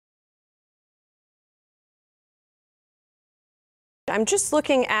I'm just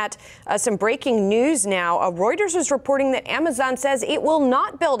looking at some breaking news now. Reuters is reporting that Amazon says it will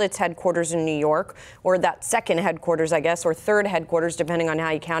not build its headquarters in New York, or that second headquarters, I guess, or third headquarters, depending on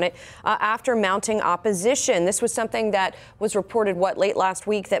how you count it, after mounting opposition. This was something that was reported, late last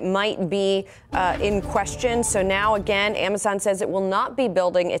week, that might be in question. So now, again, Amazon says it will not be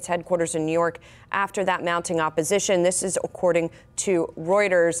building its headquarters in New York after that mounting opposition. This is according to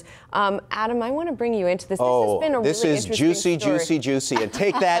Reuters. Adam, I want to bring you into this. This has been a really interesting story. Juicy. And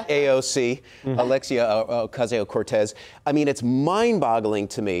take that, AOC, Alexia Ocasio-Cortez. I mean, it's mind-boggling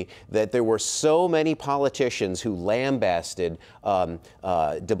to me that there were so many politicians who lambasted de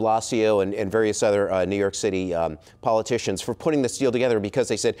Blasio and various other New York City politicians for putting this deal together because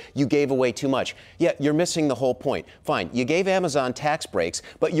they said, you gave away too much. Yeah, you're missing the whole point. Fine, you gave Amazon tax breaks,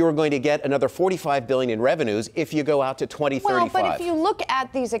 but you were going to get another $45 billion in revenues if you go out to 2035. Well, but if you look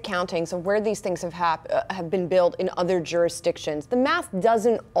at these accountings of where these things have been built in other jurisdictions, the math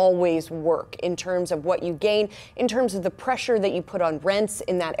doesn't always work in terms of what you gain, in terms of the pressure that you put on rents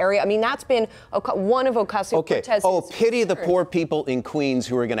in that area. I mean, that's been one of Ocasio-Cortez's pity the poor people in Queens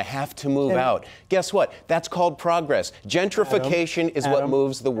who are going to have to move out. Guess what? That's called progress. Gentrification is what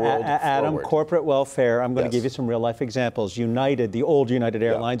moves the world Adam, forward. Corporate welfare. I'm going to give you some real-life examples. United, the old United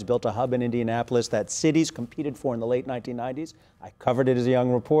Airlines, built a hub in Indianapolis that cities competed for in the late 1990s. I covered it as a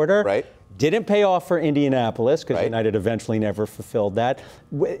young reporter. Right. Didn't pay off for Indianapolis because United eventually never fulfilled that.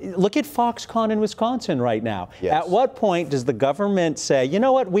 Look at Foxconn in Wisconsin right now. Yes. At what point does the government say, you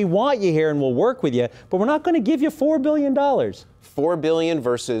know what, we want you here and we'll work with you, but we're not going to give you $4 billion? $4 billion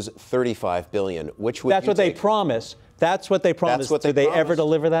versus $35 billion. Which would That's what they promise. That's what they promise. Do they ever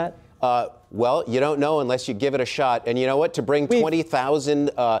deliver that? Well, you don't know unless you give it a shot. And you know what? To bring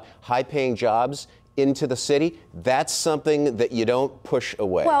 20,000 high-paying jobs into the city, that's something that you don't push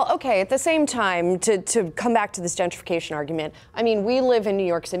away. Well, okay, at the same time, to come back to this gentrification argument, I mean, we live in New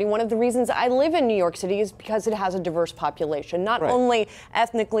York City. One of the reasons I live in New York City is because it has a diverse population, not only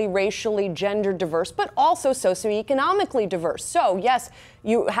ethnically, racially, gender diverse, but also socioeconomically diverse. So, yes,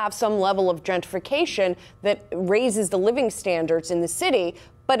 you have some level of gentrification that raises the living standards in the city,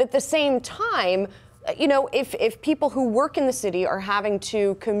 but at the same time, you know, if people who work in the city are having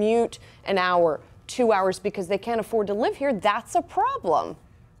to commute an hour, 2 hours because they can't afford to live here, that's a problem.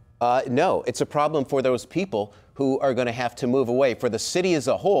 No, it's a problem for those people who are going to have to move away. For the city as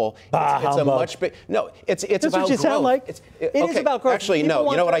a whole, it's a much big. No, it's That's about what you growth. sound like. It is about growth. Actually,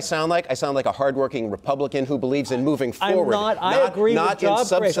 no. You know what I sound like? I sound like a hardworking Republican who believes in moving forward. I agree with job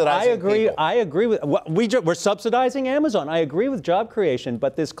creation. I agree with. We're subsidizing Amazon. I agree with job creation,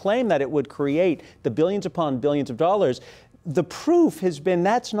 but this claim that it would create the billions upon billions of dollars. The proof has been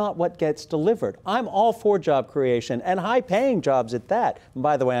that's not what gets delivered. I'm all for job creation and high-paying jobs at that. And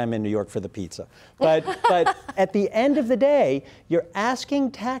by the way, I'm in New York for the pizza. But at the end of the day, you're asking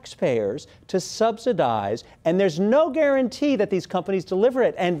taxpayers to subsidize, and there's no guarantee that these companies deliver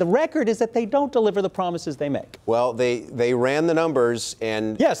it. And the record is that they don't deliver the promises they make. Well, they ran the numbers,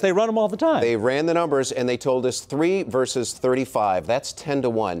 and yes, they run them all the time. They ran the numbers, and they told us 3 versus 35. That's 10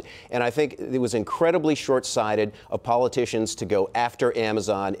 to 1. And I think it was incredibly short-sighted of politicians to go after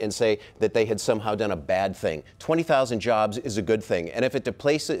Amazon and say that they had somehow done a bad thing. 20,000 jobs is a good thing. And if it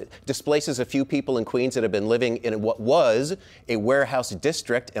displaces a few people in Queens that have been living in what was a warehouse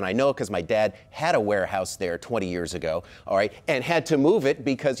district, and I know because my dad had a warehouse there 20 years ago, all right, and had to move it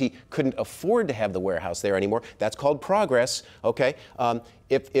because he couldn't afford to have the warehouse there anymore, that's called progress, okay?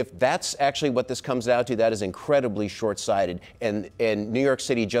 If that's actually what this comes down to, that is incredibly short-sighted. And New York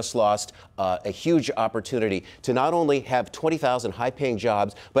City just lost a huge opportunity to not only have 20,000 high-paying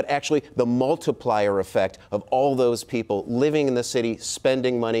jobs, but actually the multiplier effect of all those people living in the city,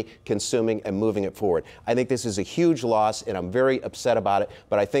 spending money, consuming, and moving it forward. I think this is a huge loss, and I'm very upset about it.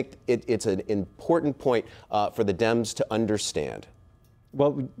 But I think it's an important point for the Dems to understand.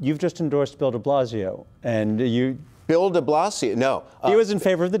 Well, you've just endorsed Bill de Blasio, and you... Bill de Blasio, no. He was in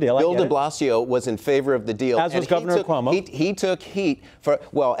favor of the deal. Bill de Blasio was in favor of the deal. As was Governor Cuomo. He took heat for,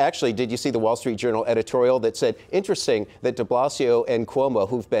 well, actually, did you see the Wall Street Journal editorial that said, interesting that de Blasio and Cuomo,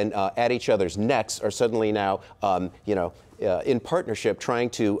 who've been at each other's necks, are suddenly now, in partnership trying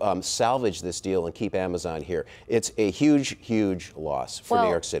to salvage this deal and keep Amazon here. It's a huge, huge loss for New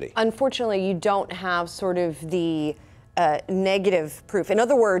York City. Unfortunately, you don't have sort of the negative proof. In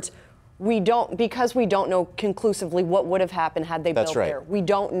other words, because we don't know conclusively what would have happened had they built there. We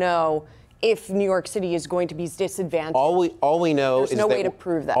don't know if New York City is going to be disadvantaged. All we know There's is no that way to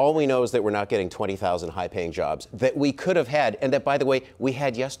prove that. All we know is that we're not getting 20,000 high-paying jobs that we could have had, and that, by the way, we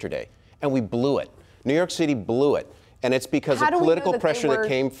had yesterday, and we blew it. New York City blew it. And it's because of political pressure that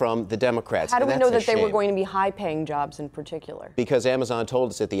came from the Democrats. How do we know that they were going to be high-paying jobs in particular? Because Amazon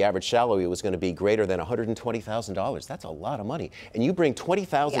told us that the average salary was going to be greater than $120,000. That's a lot of money. And you bring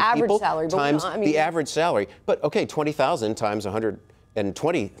 20,000 people times the average salary. But okay, 20,000 times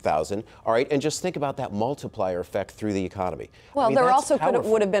 120,000. All right, and just think about that multiplier effect through the economy. Well, there also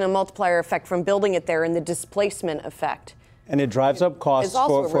would have been a multiplier effect from building it there and the displacement effect. And it drives up costs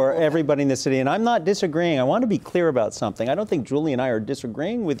for everybody in the city. And I'm not disagreeing. I want to be clear about something. I don't think Julie and I are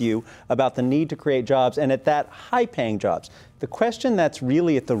disagreeing with you about the need to create jobs and at that high-paying jobs. The question that's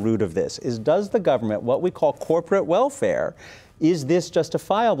really at the root of this is, does the government, what we call corporate welfare, is this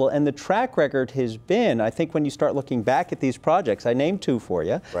justifiable? And the track record has been, I think when you start looking back at these projects, I named two for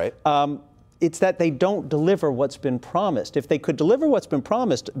you. Right. It's that they don't deliver what's been promised. If they could deliver what's been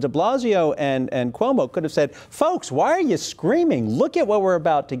promised, de Blasio and Cuomo could have said, folks, why are you screaming? Look at what we're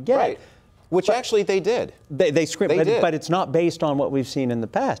about to get. Right. Which actually they did. They screamed, but it's not based on what we've seen in the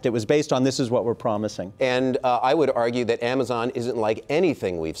past. It was based on this is what we're promising. And I would argue that Amazon isn't like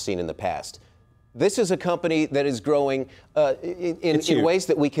anything we've seen in the past. This is a company that is growing in ways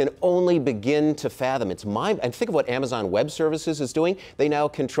that we can only begin to fathom. It's and think of what Amazon Web Services is doing. They now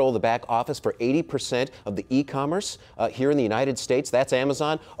control the back office for 80% of the e-commerce here in the United States. That's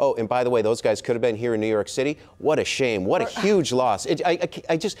Amazon. Oh, and by the way, those guys could have been here in New York City. What a shame. What a huge loss.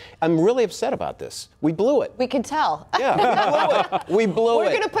 I'm really upset about this. We blew it. We can tell. Yeah, we blew it.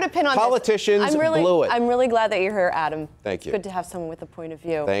 We're going to put a pin on Politicians blew it. I'm really glad that you're here, Adam. Thank you. It's good to have someone with a point of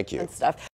view. Thank you. And stuff.